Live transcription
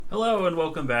Hello and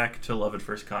welcome back to Love at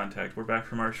First Contact. We're back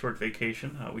from our short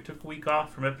vacation. We took a week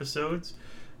off from episodes.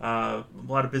 A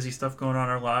lot of busy stuff going on in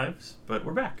our lives, but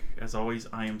we're back. As always,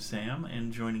 I am Sam,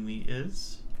 and joining me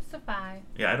is... Sophie.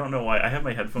 Yeah, I don't know why. I have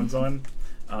my headphones on,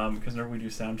 because whenever we do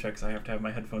sound checks, I have to have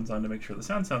my headphones on to make sure the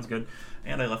sound sounds good,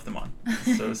 and I left them on.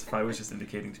 So Sophie was just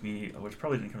indicating to me, which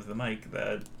probably didn't come to the mic,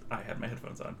 that I had my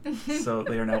headphones on. So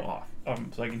they are now off,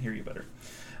 so I can hear you better.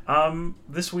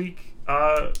 This week,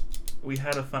 we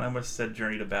had a fun, I almost said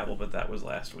Journey to Babel, but that was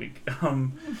last week.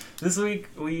 This week,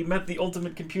 we met the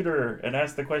ultimate computer and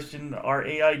asked the question, are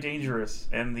AI dangerous?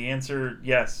 And the answer,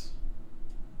 yes.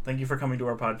 Thank you for coming to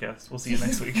our podcast. We'll see you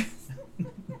next week.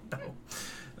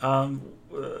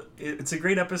 It's a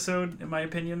great episode, in my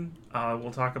opinion. I'm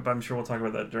sure we'll talk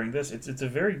about that during this. It's a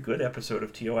very good episode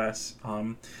of TOS.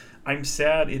 I'm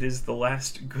sad it is the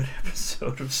last good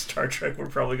episode of Star Trek we're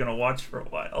probably going to watch for a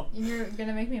while. You're going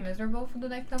to make me miserable for the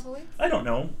next couple weeks? I don't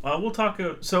know. We'll talk...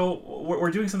 So,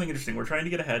 we're doing something interesting. We're trying to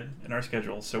get ahead in our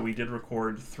schedule. So, we did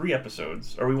record 3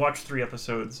 episodes. Or we watched 3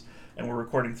 episodes, and we're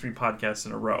recording 3 podcasts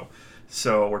in a row.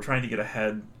 So, we're trying to get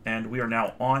ahead. And we are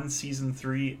now on Season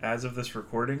 3 as of this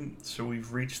recording. So,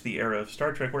 we've reached the era of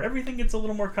Star Trek where everything gets a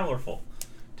little more colorful.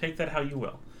 Take that how you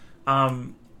will.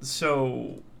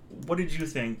 So, what did you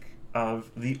think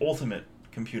of the ultimate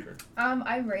computer?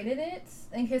 I rated it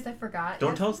in case I forgot.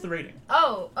 Don't tell us the rating.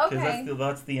 Oh, okay. Because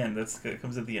that's the end. It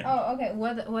comes at the end. Oh, okay.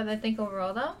 What did I think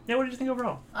overall though? Yeah, what did you think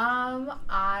overall?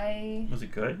 Was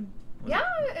it good?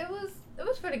 It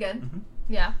was pretty good. Mm-hmm.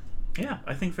 Yeah. Yeah,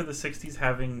 I think for the 60s,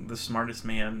 having the smartest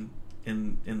man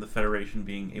in the Federation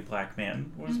being a black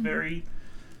man was very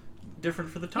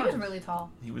different for the time.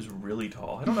 He was really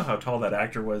tall. I don't know how tall that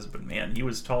actor was, but man, he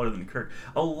was taller than Kirk.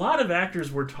 A lot of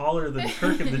actors were taller than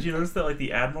Kirk. And did you notice that, like,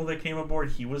 the Admiral that came aboard,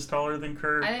 he was taller than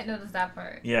Kirk? I didn't notice that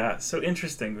part. Yeah, so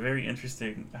interesting. Very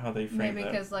interesting how they framed that. Maybe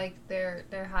because, like,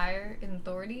 they're higher in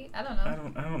authority? I don't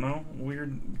know. I don't know.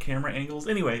 Weird camera angles.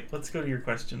 Anyway, let's go to your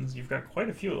questions. You've got quite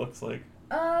a few, it looks like.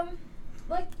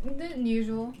 Like the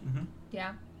usual. Mm-hmm.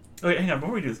 Yeah. Okay, hang on.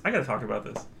 Before we do this, I gotta talk about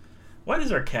this. Why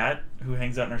does our cat, who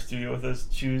hangs out in our studio with us,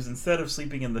 choose, instead of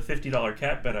sleeping in the $50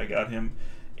 cat bed I got him,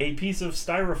 a piece of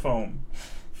styrofoam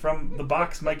from the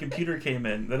box my computer came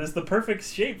in that is the perfect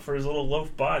shape for his little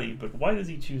loaf body? But why does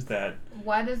he choose that?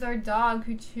 Why does our dog,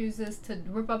 who chooses to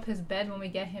rip up his bed when we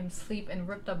get him, sleep in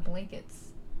ripped up blankets?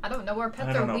 I don't know. Our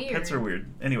pets are weird. Pets are weird.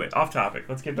 Anyway, off topic.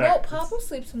 Let's get back. Well, Pablo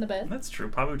sleeps in the bed. That's true.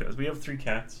 Pablo does. We have 3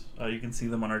 cats. You can see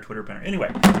them on our Twitter banner.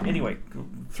 Anyway,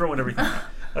 throwing everything out.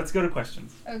 Let's go to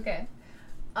questions. Okay.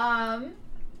 I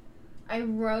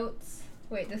wrote...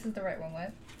 Wait, this is the right one,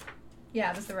 what?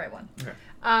 Yeah, this is the right one. Okay.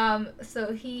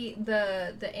 So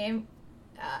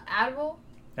Admiral?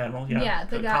 Admiral, yeah. Yeah,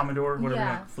 the guy... Commodore,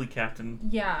 whatever, fleet captain.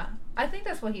 Yeah. I think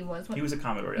that's what he was. He was a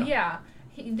Commodore, yeah. Yeah.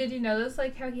 Did you notice,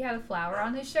 like, how he had a flower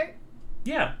on his shirt?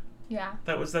 Yeah. Yeah.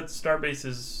 That's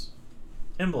Starbase's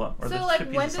emblem. Or so, the like,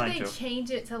 ship when he's did assigned they to.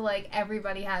 change it to, like,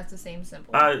 everybody has the same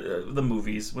symbol? The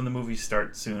movies. When the movies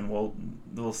start soon,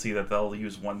 we'll see that they'll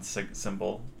use one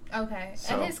symbol. Okay.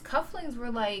 So, and his cufflinks were,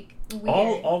 like, weird.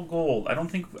 All gold.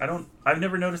 I've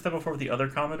never noticed that before with the other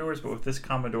Commodores, but with this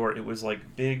Commodore, it was,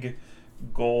 like, big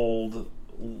gold,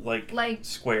 like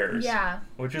squares. Yeah.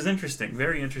 Which is interesting.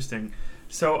 Very interesting.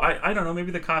 So, I don't know,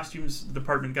 maybe the costumes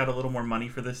department got a little more money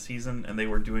for this season, and they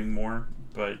were doing more,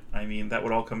 but, I mean, that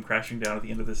would all come crashing down at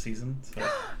the end of this season. So.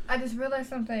 I just realized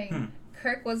something.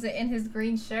 Kirk wasn't in his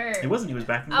green shirt. He wasn't, he was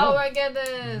back in gold. Oh my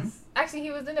goodness. Actually,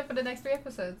 he was in it for the next 3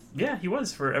 episodes. Yeah, he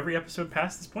was. For every episode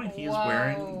past this point, he is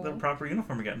wearing the proper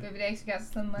uniform again. Maybe they actually got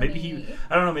some money.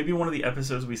 I don't know, maybe one of the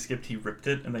episodes we skipped, he ripped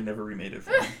it, and they never remade it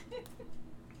for him.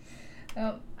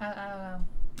 Oh, I don't know.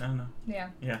 I don't know. Yeah.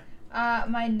 Yeah.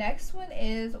 My next one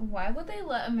is, why would they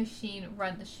let a machine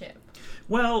run the ship?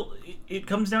 Well, it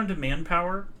comes down to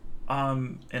manpower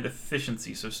and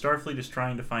efficiency. So Starfleet is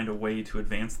trying to find a way to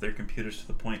advance their computers to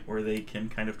the point where they can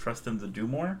kind of trust them to do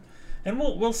more. And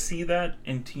we'll see that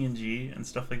in TNG and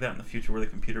stuff like that in the future where the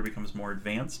computer becomes more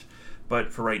advanced.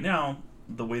 But for right now,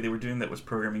 the way they were doing that was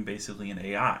programming basically an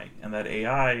AI. And that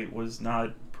AI was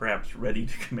not perhaps ready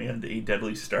to command a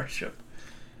deadly starship.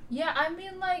 Yeah, I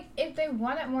mean, like, if they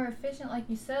want it more efficient, like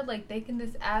you said, like, they can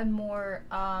just add more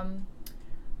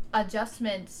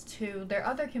adjustments to their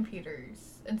other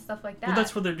computers and stuff like that. Well,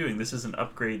 that's what they're doing. This is an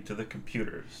upgrade to the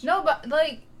computers. No, but,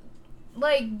 like,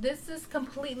 like, this is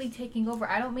completely taking over.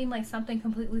 I don't mean like something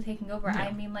completely taking over. Yeah.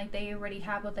 I mean like they already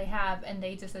have what they have and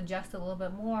they just adjust a little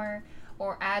bit more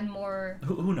or add more.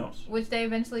 Who knows? Which they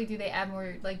eventually do. They add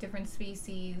more like different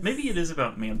species. Maybe it is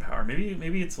about manpower.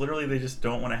 Maybe it's literally they just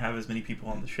don't want to have as many people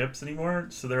on the ships anymore,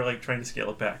 so they're like trying to scale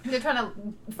it back. They're trying to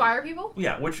fire people?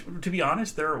 Yeah, which, to be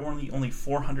honest, there are only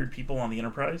 400 people on the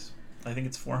Enterprise. I think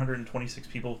it's 426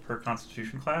 people per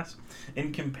Constitution class.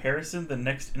 In comparison, the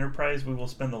next Enterprise we will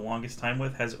spend the longest time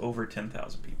with has over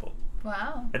 10,000 people.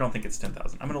 Wow. I don't think it's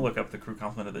 10,000. I'm going to look up the crew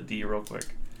complement of the D real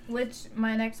quick. Which,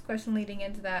 my next question leading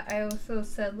into that, I also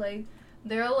said, like,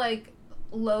 they're, like,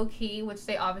 low-key, which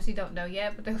they obviously don't know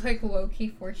yet, but they're, like, low-key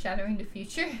foreshadowing the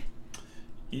future.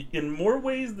 In more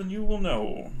ways than you will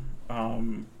know.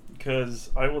 Because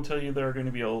I will tell you there are going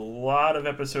to be a lot of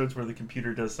episodes where the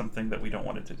computer does something that we don't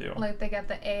want it to do. Like, they got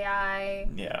the AI,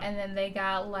 Yeah. and then they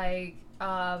got, like,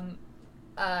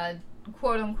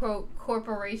 quote-unquote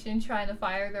corporation trying to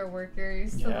fire their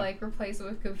workers to, like, replace it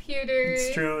with computers.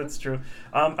 It's true.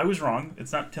 I was wrong.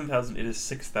 It's not 10,000, it is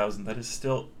 6,000. That is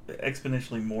still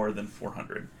exponentially more than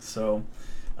 400. So,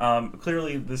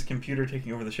 clearly this computer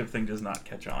taking over the ship thing does not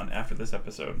catch on after this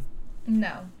episode.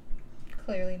 No.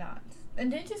 Clearly not. And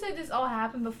didn't you say this all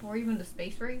happened before even the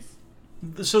space race?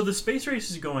 So the space race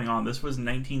is going on. This was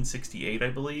 1968, I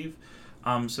believe.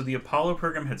 So the Apollo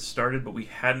program had started, but we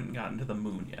hadn't gotten to the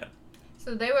moon yet.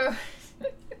 So they were...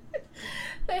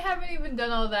 they haven't even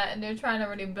done all that, and they're trying to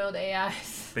already build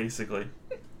AIs. Basically.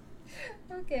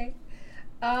 Okay.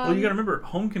 Well, you gotta remember,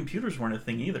 home computers weren't a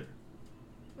thing either.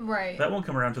 Right. That won't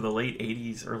come around to the late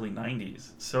 80s, early 90s.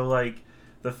 So, like,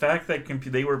 the fact that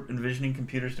they were envisioning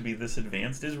computers to be this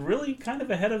advanced is really kind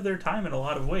of ahead of their time in a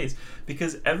lot of ways.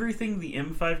 Because everything the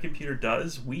M5 computer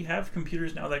does, we have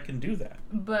computers now that can do that.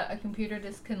 But a computer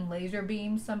just can laser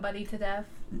beam somebody to death?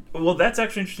 Well, that's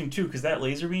actually interesting, too, because that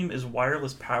laser beam is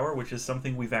wireless power, which is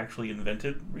something we've actually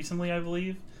invented recently, I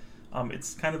believe.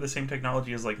 It's kind of the same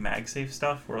technology as, like, MagSafe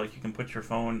stuff, where, like, you can put your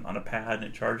phone on a pad and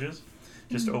it charges,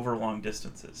 just over long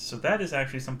distances. So that is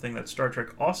actually something that Star Trek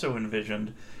also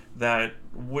envisioned that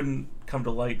wouldn't come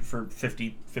to light for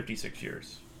 56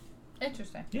 years.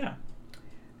 Interesting. Yeah.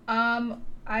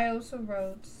 I also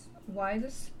wrote, why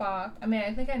does Spock... I mean,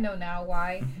 I think I know now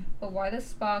why, but why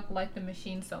does Spock like the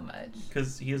machine so much?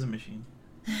 Because he is a machine.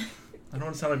 I don't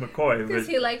want to sound like McCoy, Because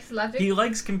he likes logic? he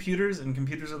likes computers, and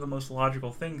computers are the most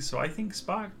logical things, so I think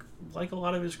Spock, like a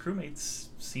lot of his crewmates,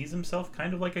 sees himself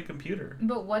kind of like a computer.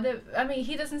 But what if... I mean,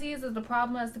 he doesn't see it as the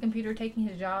problem as the computer taking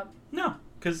his job? No,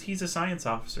 because he's a science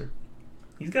officer.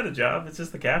 He's got a job. It's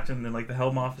just the captain and, like, the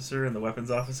helm officer and the weapons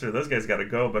officer. Those guys got to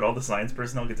go, but all the science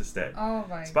personnel get to stay. Oh,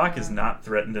 my Spock God. is not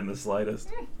threatened in the slightest.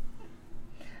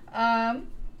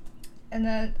 And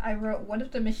then I wrote, what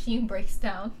if the machine breaks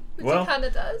down? Which it kind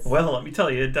of does. Well, let me tell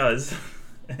you, it does.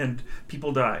 And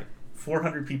people die.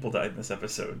 400 people died in this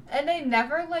episode. And they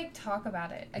never, like, talk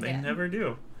about it again. They never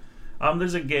do.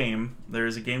 There's a game.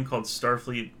 There's a game called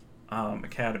Starfleet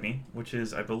Academy, which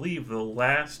is, I believe, the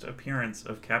last appearance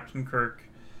of Captain Kirk,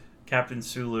 Captain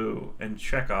Sulu, and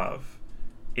Chekhov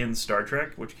in Star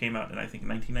Trek, which came out in, I think,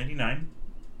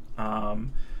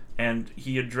 1999. And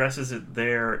he addresses it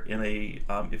there in a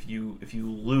if you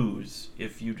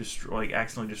destroy, like,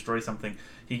 accidentally destroy something,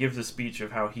 he gives a speech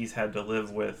of how he's had to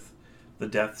live with the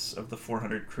deaths of the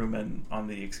 400 crewmen on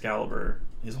the Excalibur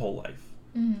his whole life.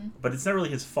 Mm-hmm. But it's not really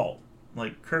his fault.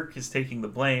 Like, Kirk is taking the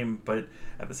blame, but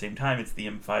at the same time, it's the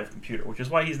M5 computer, which is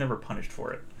why he's never punished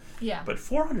for it. Yeah. But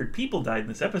 400 people died in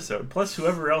this episode, plus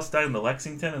whoever else died in the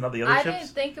Lexington and all the other I ships.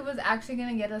 didn't think it was actually going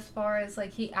to get as far as,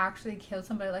 like, he actually killed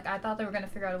somebody. Like, I thought they were going to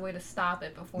figure out a way to stop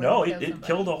it before No, he it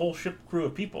killed a whole ship crew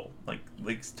of people. Like, the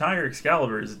entire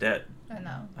Excalibur is dead. I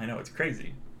know, it's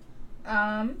crazy.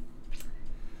 I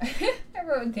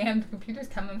wrote, damn, the computer's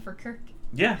coming for Kirk.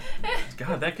 Yeah.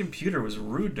 God, that computer was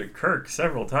rude to Kirk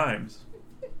several times.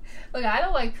 Look, I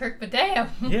don't like Kirk, but damn.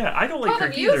 Yeah, I don't like Call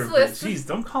Kirk him either. But useless. jeez,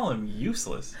 don't call him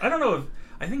useless. I don't know if...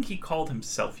 I think he called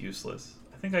himself useless.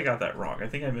 I think I got that wrong. I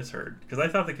think I misheard. Because I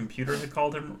thought the computer had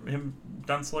called him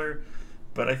Dunceler,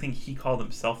 but I think he called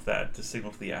himself that to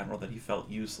signal to the Admiral that he felt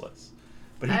useless.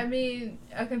 But I mean,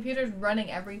 a computer's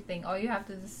running everything. All you have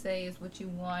to just say is what you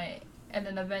want, and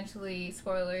then eventually,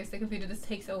 spoilers, the computer just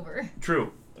takes over.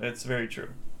 True. It's very true.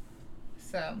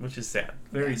 So. Which is sad.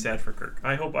 Very sad for Kirk.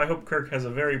 I hope Kirk has a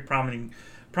very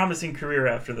promising career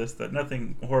after this, that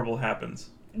nothing horrible happens.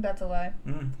 That's a lie.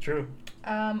 True.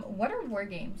 What are war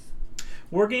games?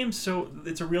 War games, so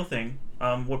it's a real thing.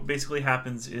 What basically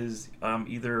happens is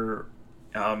either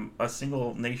a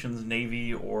single nation's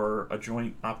navy or a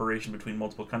joint operation between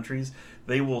multiple countries,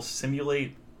 they will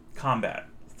simulate combat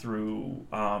through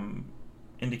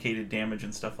indicated damage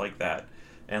and stuff like that.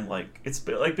 And like it's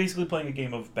like basically playing a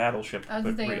game of Battleship, I was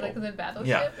but thinking real. like the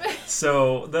Battleship. Yeah.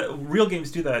 So the real games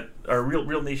do that, or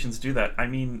real nations do that. I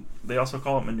mean, they also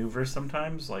call it maneuvers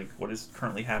sometimes, like what is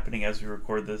currently happening as we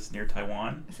record this near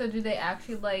Taiwan. So do they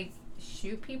actually like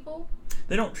shoot people?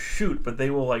 They don't shoot, but they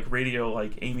will like radio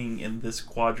like aiming in this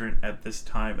quadrant at this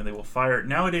time, and they will fire.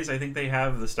 Nowadays, I think they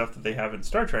have the stuff that they have in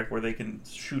Star Trek where they can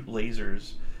shoot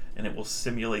lasers, and it will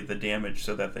simulate the damage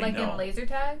so that they like know. in laser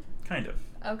tag? Kind of.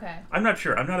 Okay. I'm not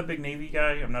sure. I'm not a big Navy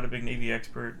guy. I'm not a big Navy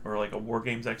expert or like a war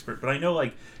games expert. But I know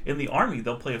like in the Army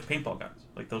they'll play with paintball guns.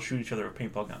 Like they'll shoot each other with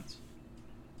paintball guns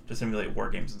to simulate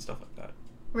war games and stuff like that.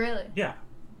 Really? Yeah.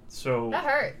 So that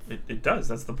hurts. It does.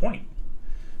 That's the point.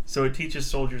 So it teaches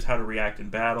soldiers how to react in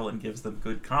battle and gives them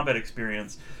good combat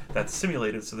experience that's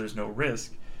simulated, so there's no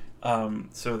risk.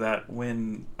 So that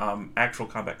when actual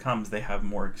combat comes, they have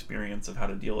more experience of how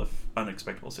to deal with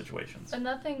unexpected situations. But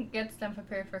nothing gets them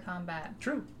prepared for combat.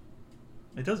 True.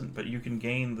 It doesn't, but you can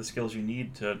gain the skills you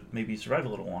need to maybe survive a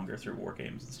little longer through war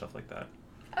games and stuff like that.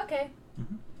 Okay.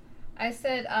 Mm-hmm. I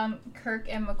said Kirk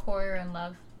and McCoy are in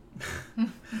love.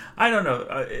 I don't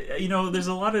know. There's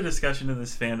a lot of discussion in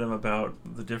this fandom about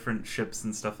the different ships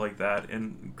and stuff like that.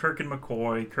 And Kirk and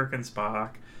McCoy, Kirk and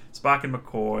Spock, Spock and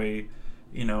McCoy,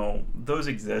 those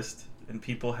exist. And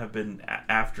people have been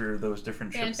after those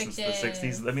different ships since the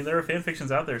 60s. I mean, there are fan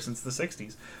fictions out there since the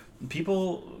 60s.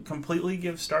 People completely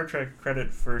give Star Trek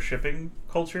credit for shipping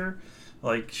culture,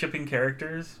 like shipping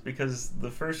characters, because the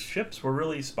first ships were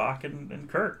really Spock and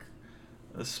Kirk.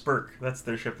 Spirk, that's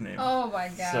their ship name. Oh my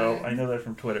god. So I know that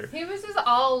from Twitter. He was just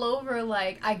all over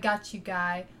like, I got you,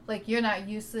 guy. Like, you're not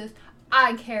useless.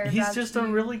 I care about you. He's just a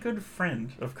really good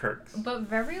friend of Kirk's. But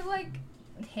very, like,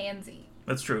 handsy.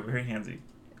 That's true, very handsy.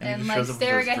 And like,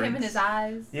 staring at him in his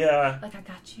eyes. Yeah. Like, I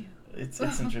got you. It's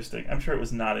interesting. I'm sure it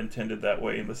was not intended that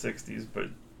way in the 60s, but...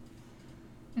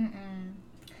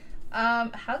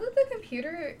 How did the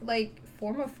computer, like,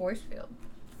 form a force field?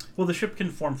 Well, the ship can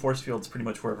form force fields pretty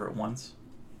much wherever it wants.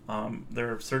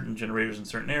 There are certain generators in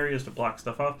certain areas to block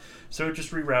stuff off, so it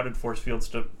just rerouted force fields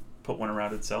to put one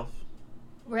around itself.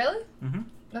 Really? Mm-hmm.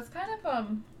 That's kind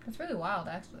of, that's really wild,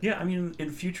 actually. Yeah, I mean, in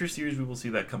future series we will see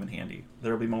that come in handy.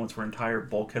 There will be moments where entire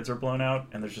bulkheads are blown out,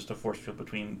 and there's just a force field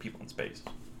between people in space.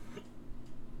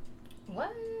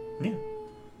 What? Yeah.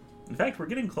 In fact, we're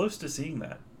getting close to seeing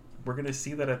that. We're going to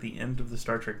see that at the end of the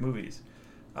Star Trek movies.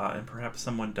 And perhaps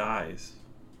someone dies.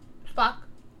 Spock?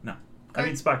 No. I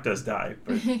mean, Spock does die,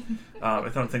 but I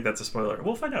don't think that's a spoiler.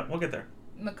 We'll find out. We'll get there.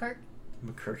 McCurk?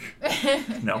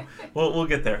 No. We'll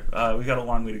get there. We got a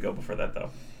long way to go before that, though.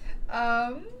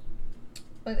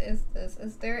 What is this?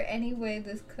 Is there any way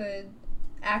this could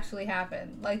actually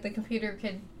happen? Like, the computer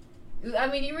could... I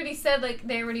mean, you already said, like,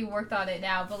 they already worked on it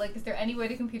now, but, like, is there any way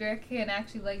the computer can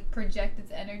actually, like, project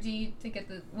its energy to get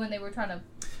the... when they were trying to...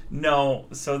 No.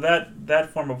 So that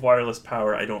form of wireless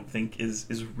power I don't think is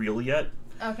real yet.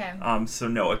 Okay. So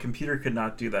no, a computer could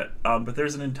not do that. But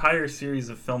there's an entire series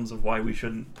of films of why we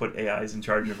shouldn't put AIs in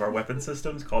charge of our weapon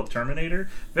systems called Terminator.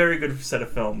 Very good set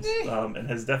of films, and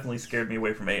has definitely scared me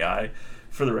away from AI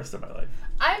for the rest of my life.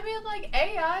 I mean, like,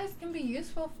 AIs can be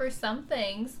useful for some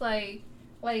things, like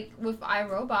with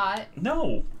iRobot.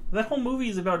 No, that whole movie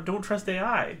is about don't trust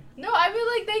AI. No, I mean,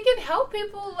 like, they can help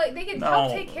people, like, they can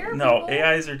help take care of people. No,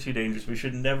 AIs are too dangerous. We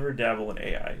should never dabble in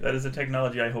AI. That is a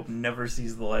technology I hope never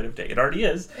sees the light of day. It already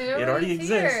is. It already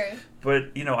exists. Here.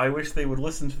 But, I wish they would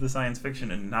listen to the science fiction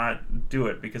and not do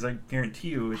it, because I guarantee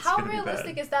you it's going to be bad. How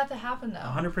realistic is that to happen, though?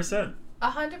 100%.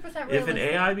 100% realistic. If an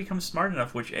AI becomes smart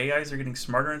enough, which AIs are getting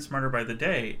smarter and smarter by the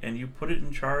day, and you put it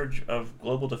in charge of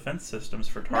global defense systems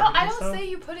for targeting I don't say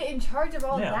you put it in charge of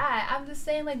all Yeah. that. I'm just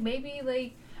saying, like, maybe,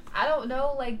 like, I don't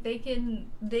know, like, they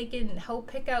can help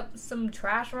pick up some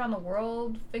trash around the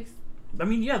world, fix... I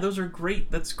mean, yeah, those are great.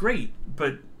 That's great.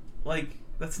 But, like,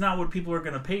 that's not what people are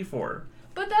going to pay for.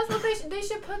 But that's what they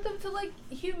should put them to, like,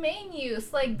 humane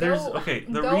use. Like, the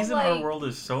reason like, our world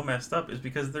is so messed up is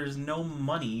because there's no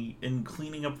money in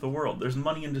cleaning up the world. There's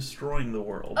money in destroying the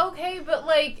world. Okay, but,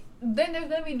 like, then there's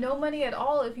gonna be no money at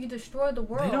all if you destroy the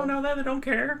world. They don't know that. They don't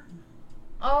care.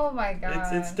 Oh my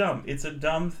god. It's dumb. It's a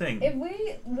dumb thing. If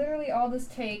we literally all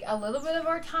just take a little bit of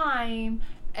our time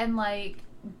and, like,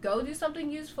 go do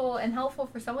something useful and helpful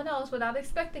for someone else without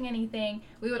expecting anything,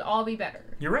 we would all be better.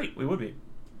 You're right. We would be.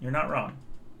 You're not wrong.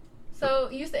 So,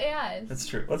 use the AIs. That's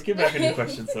true. Let's get back into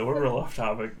questions, though. We're real off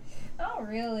topic. Oh,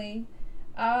 really?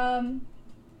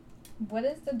 What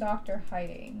is the Doctor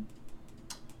hiding?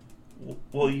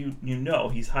 Well,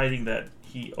 he's hiding that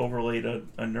he overlaid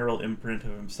a neural imprint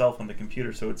of himself on the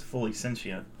computer, so it's fully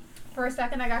sentient. For a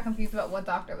second, I got confused about what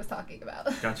Doctor was talking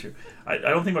about. Got you. I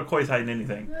don't think McCoy's hiding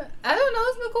anything. I don't know.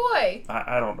 It's McCoy.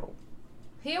 I don't know.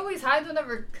 He always hides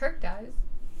whenever Kirk dies.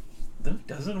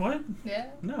 Doesn't what? Yeah.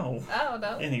 No. I don't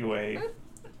know. Anyway.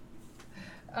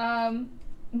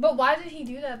 But why did he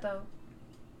do that though?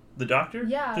 The Doctor?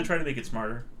 Yeah. To try to make it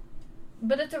smarter.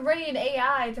 But it's already an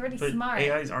AI. It's already But smart.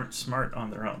 AIs aren't smart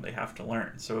on their own. They have to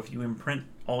learn. So if you imprint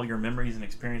all your memories and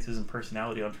experiences and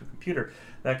personality onto a computer,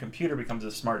 that computer becomes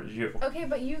as smart as you. Okay,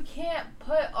 but you can't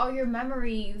put all your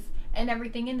memories and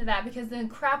everything into that because then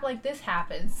crap like this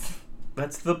happens.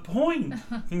 That's the point.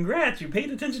 Congrats, you paid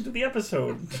attention to the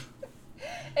episode.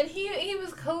 And he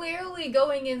was clearly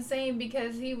going insane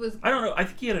because he was... I don't know. I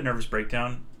think he had a nervous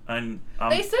breakdown. And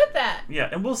they said that. Yeah,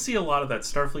 and we'll see a lot of that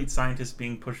Starfleet scientist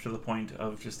being pushed to the point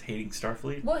of just hating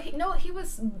Starfleet. Well, he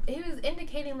was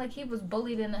indicating like he was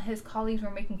bullied and his colleagues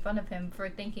were making fun of him for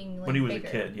thinking like when he was bigger.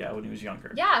 a kid, yeah, when he was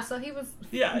younger. Yeah, so he was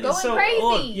going so, crazy.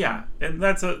 Well, yeah, and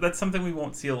that's something we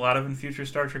won't see a lot of in future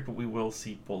Star Trek, but we will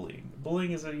see bullying.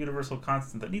 Bullying is a universal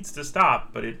constant that needs to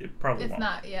stop, but it probably won't. It's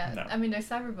not, yeah. No. I mean, there's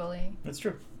cyberbullying. That's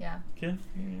true. Yeah. Okay.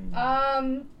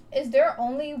 Is there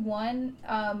only one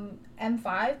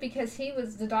M5? Because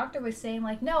the Doctor was saying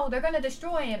like, no, they're gonna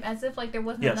destroy him, as if like there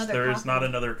wasn't another copy. Yes, there is not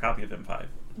another copy of M5.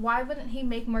 Why wouldn't he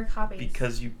make more copies?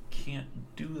 Because you can't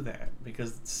do that.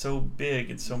 Because it's so big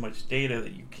and so much data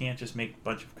that you can't just make a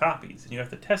bunch of copies. And you have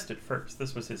to test it first.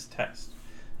 This was his test.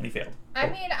 And he failed. I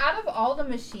mean, out of all the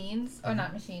machines, or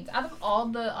not machines, out of all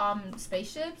the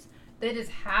spaceships, they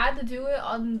just had to do it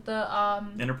on the...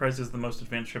 Enterprise is the most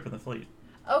advanced ship in the fleet.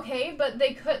 Okay, but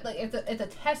they could, like, it's a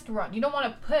test run. You don't want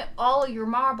to put all of your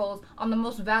marbles on the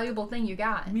most valuable thing you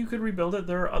got. You could rebuild it.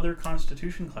 There are other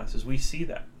Constitution classes. We see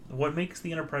that. What makes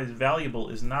the Enterprise valuable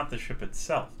is not the ship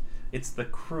itself. It's the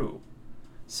crew.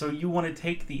 So you want to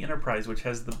take the Enterprise, which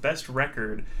has the best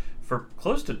record for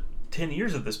close to 10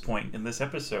 years at this point in this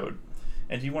episode,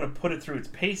 and you want to put it through its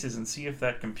paces and see if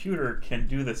that computer can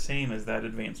do the same as that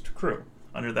advanced crew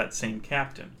under that same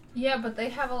captain. Yeah, but they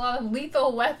have a lot of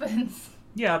lethal weapons.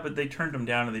 Yeah, but they turned them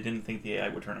down and they didn't think the AI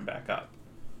would turn them back up.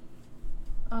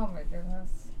 Oh my goodness.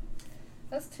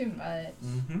 That's too much.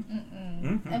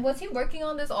 Mm-hmm. And was he working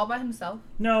on this all by himself?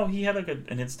 No, he had like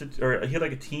he had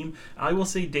like a team. I will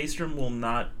say Daystrom will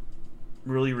not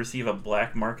really receive a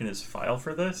black mark in his file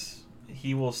for this.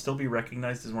 He will still be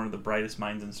recognized as one of the brightest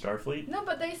minds in Starfleet. No,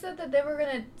 but they said that they were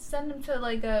going to send him to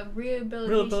like a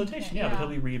rehabilitation camp, but he'll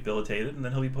be rehabilitated and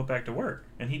then he'll be put back to work.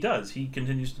 And he does. He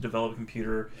continues to develop a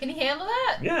computer. Can he handle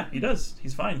that? Yeah, he does.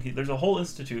 He's fine. There's a whole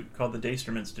institute called the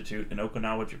Daystrom Institute in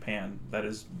Okinawa, Japan that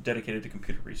is dedicated to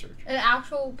computer research. An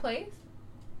actual place?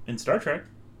 In Star Trek.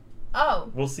 Oh.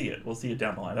 We'll see it. We'll see it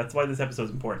down the line. That's why this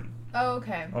episode's important. Oh,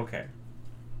 okay. Okay.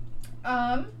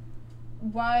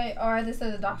 Why are this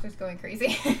the Doctor's going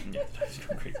crazy? Yeah, the Doctor's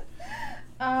going crazy.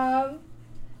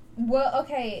 Well,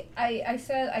 okay, I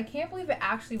said I can't believe it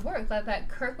actually worked. That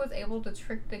Kirk was able to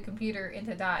trick the computer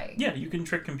into dying. Yeah, you can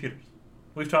trick computers.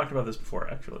 We've talked about this before,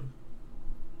 actually.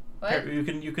 What?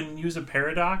 You can use a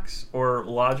paradox or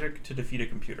logic to defeat a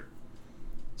computer.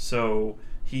 So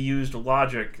he used the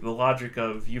logic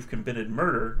of you've committed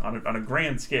murder on a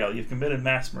grand scale. You've committed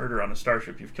mass murder on a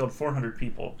starship. You've killed 400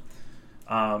 people.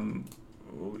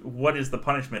 What is the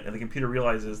punishment? And the computer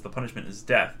realizes the punishment is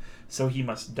death, so he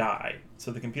must die. So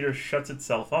the computer shuts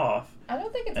itself off. I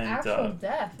don't think it's actual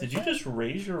death. Did you just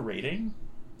raise your rating?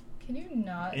 Can you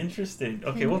not? Interesting.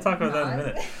 Okay, we'll talk about that in a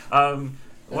minute.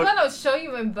 I don't show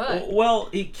you my butt. Well,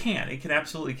 it can. It can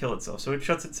absolutely kill itself. So it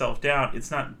shuts itself down.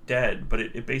 It's not dead, but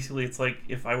it basically, it's like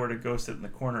if I were to go sit in the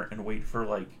corner and wait for,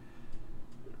 like,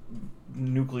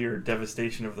 nuclear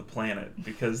devastation of the planet,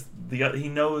 because the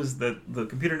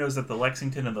computer knows that the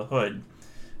Lexington and the Hood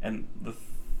and the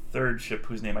third ship,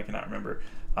 whose name I cannot remember,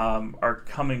 are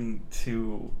coming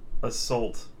to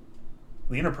assault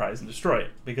the Enterprise and destroy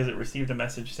it, because it received a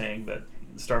message saying that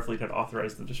Starfleet had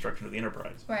authorized the destruction of the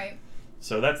Enterprise. Right.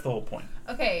 So that's the whole point.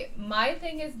 Okay, my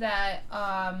thing is that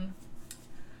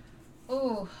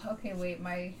okay, wait,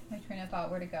 my train of thought,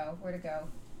 where'd it go?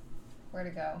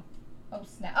 Oh,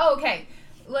 snap. Oh, okay.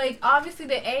 Like, obviously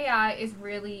the AI is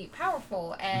really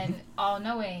powerful and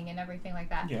all-knowing and everything like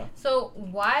that. Yeah. So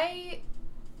why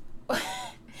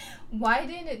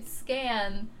didn't it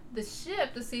scan the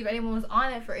ship to see if anyone was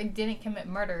on it for it didn't commit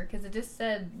murder? Because it just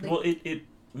said... Like, well, it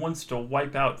wants to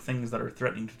wipe out things that are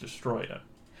threatening to destroy it.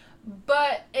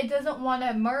 But it doesn't want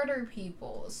to murder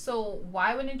people. So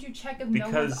why wouldn't you check if no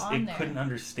one's on there? Because it couldn't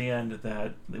understand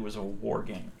that it was a war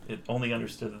game. It only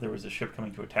understood that there was a ship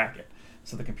coming to attack it.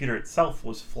 So the computer itself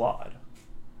was flawed.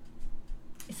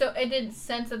 So it didn't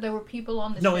sense that there were people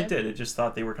on the No, ship? it did. It just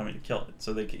thought they were coming to kill it.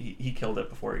 So he killed it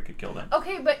before it could kill them.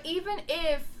 Okay, but even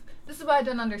if... This is what I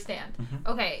don't understand. Mm-hmm.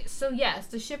 Okay, so yes,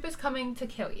 the ship is coming to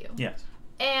kill you. Yes.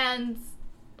 And...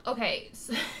 Okay,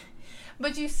 so,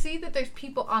 but you see that there's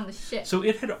people on the ship. So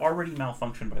it had already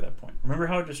malfunctioned by that point. Remember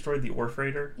how it destroyed the ore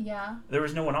freighter? Yeah. There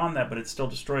was no one on that, but it still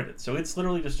destroyed it. So it's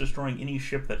literally just destroying any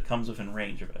ship that comes within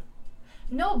range of it.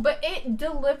 No, but it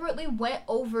deliberately went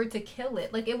over to kill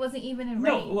it. Like, it wasn't even in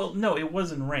range. No, it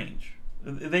was in range.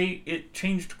 It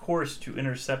changed course to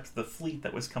intercept the fleet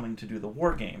that was coming to do the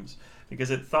war games because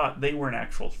it thought they were an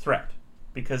actual threat.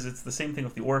 Because it's the same thing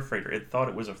with the ore freighter. It thought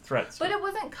it was a threat. So. But it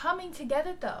wasn't coming to get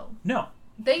it, though. No.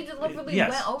 They deliberately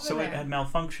went over so there. it had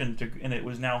malfunctioned, and it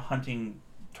was now hunting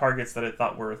targets that it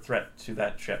thought were a threat to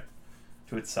that ship,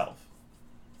 to itself.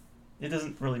 It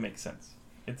doesn't really make sense.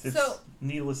 It's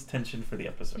needless tension for the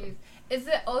episode. Geez. Is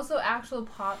it also actually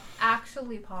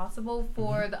possible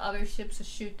for the other ships to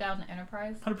shoot down the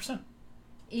Enterprise? 100%.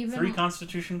 Even 3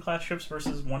 Constitution-class ships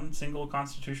versus 1 single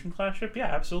Constitution-class ship? Yeah,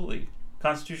 absolutely.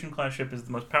 Constitution-class ship is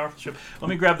the most powerful ship. Let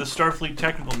me grab the Starfleet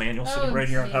Technical Manual sitting right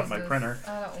here on top of my printer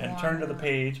and turn to the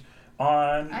page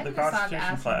on the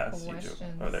Constitution-class.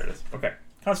 Oh, there it is. Okay.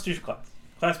 Constitution-class.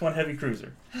 Class 1 heavy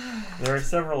cruiser. There are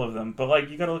several of them, but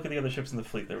you got to look at the other ships in the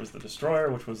fleet. There was the Destroyer,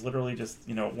 which was literally just,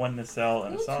 one nacelle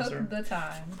and a saucer. Who took the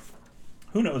time?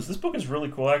 Who knows? This book is really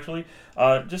cool, actually.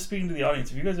 Just speaking to the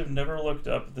audience, if you guys have never looked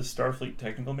up the Starfleet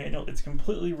Technical Manual, it's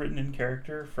completely written in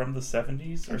character from the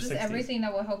 70s or 60s. Is this everything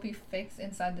that will help you fix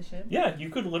inside the ship? Yeah, you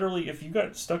could literally, if you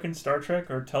got stuck in Star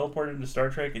Trek or teleported into Star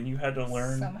Trek and you had to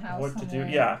learn what to do,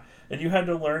 and you had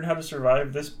to learn how to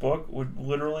survive, this book would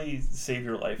literally save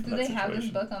your life in that situation. Do they have this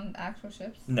book on actual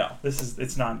ships? No,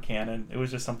 it's non-canon. It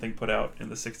was just something put out in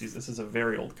the 60s. This is a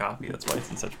very old copy. That's why it's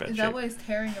in such bad shape. Is that why it's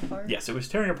tearing apart? Yes, it was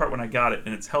tearing apart when I got it,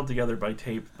 and it's held together by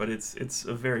tape, but it's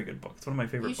a very good book. It's one of my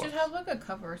favorite books. You should have a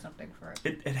cover or something for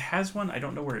it. It has one. I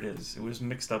don't know where it is. It was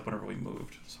mixed up whenever we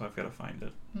moved, so I've got to find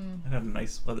it. It had a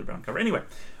nice leather-bound cover. Anyway,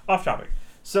 off topic.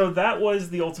 So that was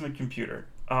The Ultimate Computer.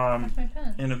 That's my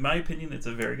pen. And in my opinion, it's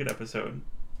a very good episode.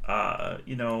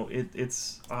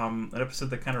 It's an episode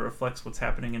that kind of reflects what's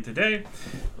happening in today,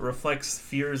 reflects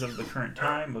fears of the current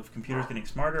time of computers getting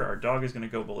smarter. Our dog is going to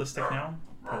go ballistic now,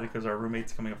 probably because our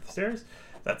roommate's coming up the stairs.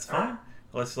 That's fine.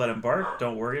 Let's let him bark.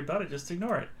 Don't worry about it. Just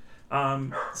ignore it.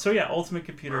 Ultimate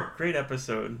Computer, great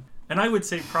episode. And I would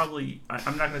say probably,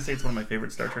 I'm not going to say it's one of my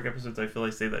favorite Star Trek episodes. I feel I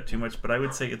say that too much, but I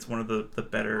would say it's one of the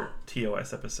better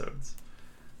TOS episodes.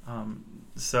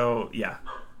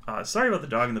 Sorry about the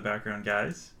dog in the background,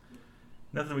 guys.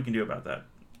 Nothing we can do about that.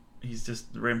 He's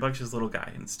just a rambunctious little guy,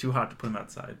 and it's too hot to put him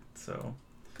outside. So,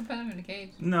 could put him in a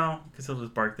cage. No, because he'll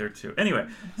just bark there too. Anyway,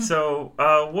 so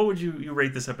what would you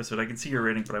rate this episode? I can see your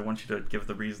rating, but I want you to give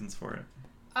the reasons for it.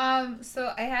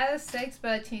 So I had a 6,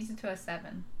 but I changed it to a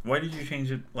 7. Why did you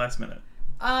change it last minute?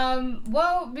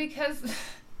 Well, because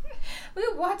we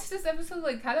watched this episode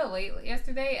kind of late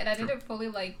yesterday, and I didn't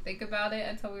fully think about it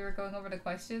until we were going over the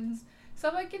questions. So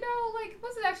I'm it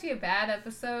wasn't actually a bad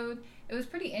episode. It was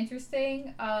pretty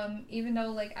interesting, even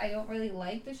though, I don't really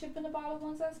like the ship in a bottle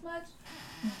ones as much.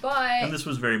 But... And this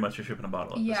was very much a ship in a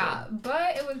bottle episode. Yeah,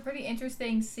 but it was pretty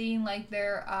interesting seeing,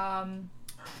 their,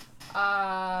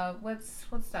 what's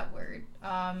that word?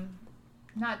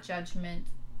 Not judgment.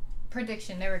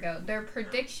 Prediction, there we go. Their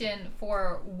prediction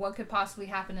for what could possibly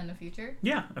happen in the future.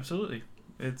 Yeah, absolutely.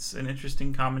 It's an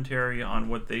interesting commentary on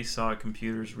what they saw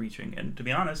computers reaching. And to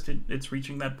be honest, it's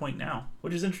reaching that point now,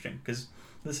 which is interesting because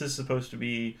this is supposed to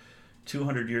be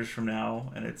 200 years from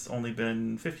now, and it's only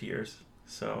been 50 years.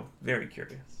 So, very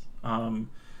curious.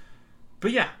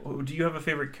 But yeah, do you have a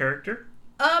favorite character?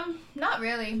 Not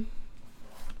really.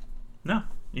 No,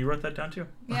 you wrote that down too.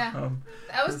 Yeah.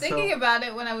 I was thinking about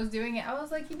it when I was doing it. I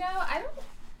was like,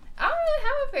 I don't really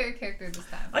have a favorite character this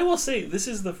time. I will say, this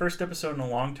is the first episode in a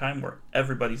long time where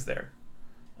everybody's there.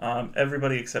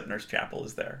 Everybody except Nurse Chapel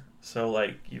is there. So,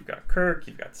 you've got Kirk,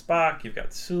 you've got Spock, you've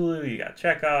got Sulu, you got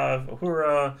Chekhov,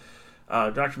 Uhura,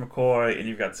 Dr. McCoy, and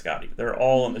you've got Scotty. They're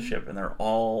all on the ship, and they're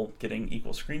all getting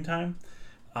equal screen time.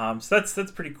 So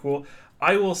that's pretty cool.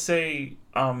 I will say,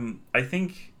 I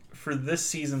think for this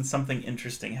season, something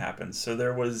interesting happened. So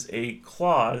there was a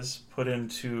clause put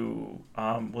into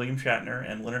William Shatner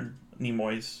and Leonard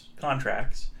Nimoy's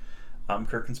contracts,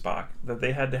 Kirk and Spock, that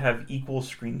they had to have equal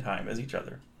screen time as each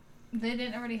other. They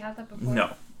didn't already have that before?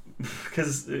 No.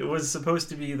 Because it was supposed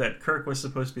to be that Kirk was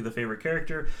supposed to be the favorite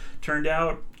character. Turned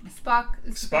out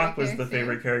Spock was the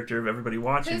favorite character of everybody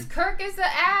watching. Because Kirk is the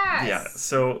ass! Yeah,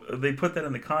 so they put that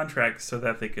in the contract so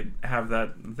that they could have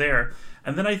that there.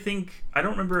 And then I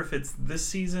don't remember if it's this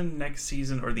season, next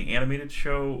season, or the animated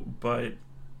show, but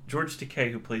George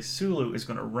Takei, who plays Sulu, is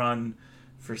going to run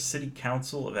for city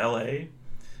council of LA.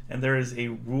 And there is a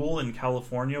rule in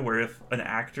California where if an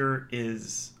actor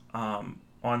is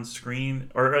on screen,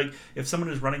 or like if someone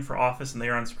is running for office and they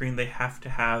are on screen, they have to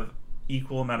have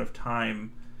equal amount of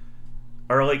time,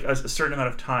 or like a certain amount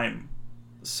of time.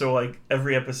 So like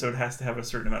every episode has to have a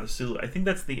certain amount of Sulu. I think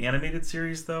that's the animated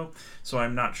series though, so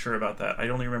I'm not sure about that. I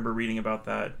only remember reading about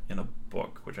that in a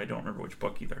book, which I don't remember which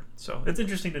book either. So it's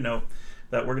interesting to note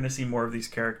that we're going to see more of these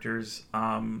characters,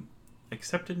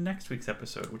 except in next week's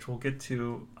episode, which we'll get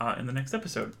to in the next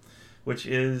episode, which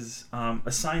is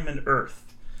Assignment Earth.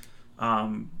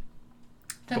 But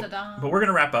we're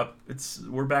gonna wrap up.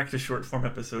 We're back to short form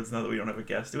episodes now that we don't have a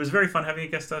guest. It was very fun having a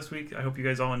guest last week. I hope you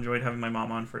guys all enjoyed having my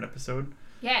mom on for an episode.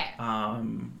 Yeah.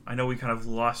 I know we kind of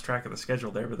lost track of the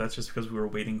schedule there, but that's just because we were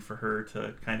waiting for her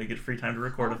to kind of get free time to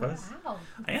record with us. Wow.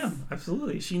 I am,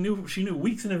 absolutely. She knew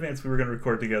weeks in advance we were going to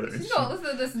record together. And She's gonna listen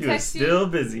to this and she was text you. still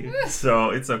busy, so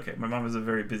it's okay. My mom is a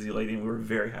very busy lady, and we were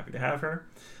very happy to have her.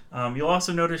 You'll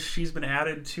also notice she's been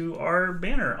added to our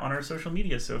banner on our social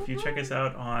media. So if you check us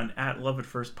out on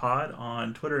 @LoveAtFirstPod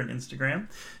on Twitter and Instagram,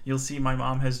 you'll see my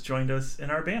mom has joined us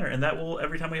in our banner. And that will,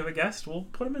 every time we have a guest, we'll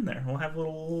put them in there. We'll have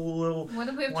little What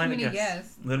if we have too line many of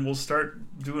guests? Then we'll start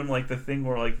doing like the thing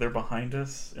where like they're behind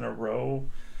us in a row.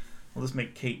 We'll just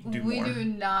make Kate do more. We do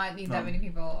not need that many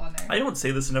people on there. I don't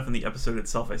say this enough in the episode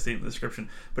itself. I say it in the description.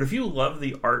 But if you love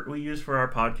the art we use for our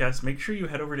podcast, make sure you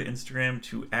head over to Instagram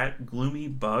to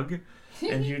 @GloomyBug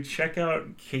and you check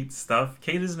out Kate's stuff.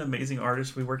 Kate is an amazing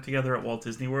artist. We work together at Walt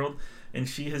Disney World, and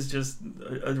she has just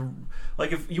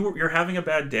like if you're having a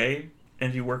bad day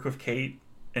and you work with Kate,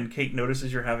 and Kate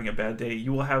notices you're having a bad day,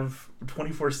 you will have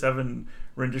 24/7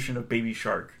 rendition of Baby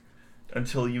Shark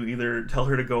until you either tell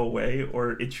her to go away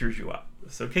or it cheers you up.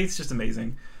 So Kate's just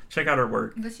amazing. Check out her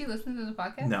work. Does she listen to the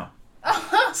podcast? No.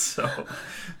 So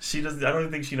she doesn't. I don't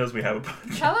even think she knows we have a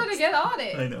podcast. Tell her to get on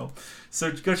it. I know. So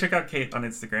go check out Kate on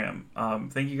Instagram.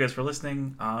 Thank you guys for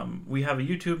listening. We have a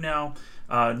YouTube now.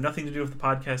 Nothing to do with the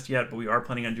podcast yet, but we are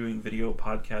planning on doing video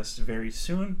podcasts very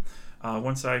soon.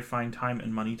 Once I find time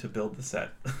and money to build the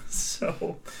set.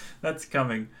 So that's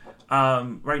coming.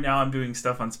 Right now I'm doing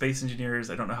stuff on Space Engineers.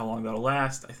 I don't know how long that'll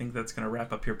last. I think that's going to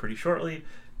wrap up here pretty shortly.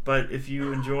 But if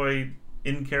you enjoy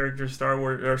in-character Star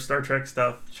Wars or Star Trek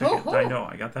stuff, check it. I know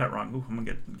I got that wrong. Ooh, I'm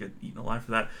gonna get eaten alive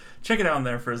for that. Check it out in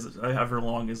there for however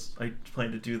long as I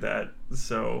plan to do that.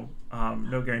 So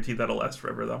no guarantee that'll last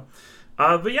forever though.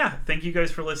 But yeah, thank you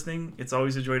guys for listening. It's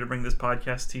always a joy to bring this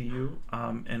podcast to you.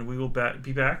 And we will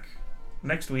be back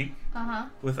next week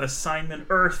with Assignment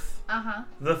Earth,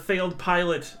 the failed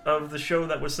pilot of the show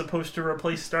that was supposed to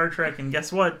replace Star Trek. And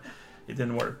guess what? It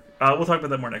didn't work. We'll talk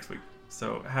about that more next week.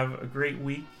 So have a great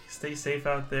week. Stay safe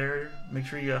out there. Make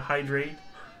sure you hydrate.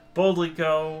 Boldly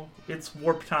go. It's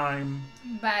warp time.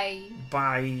 Bye.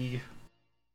 Bye.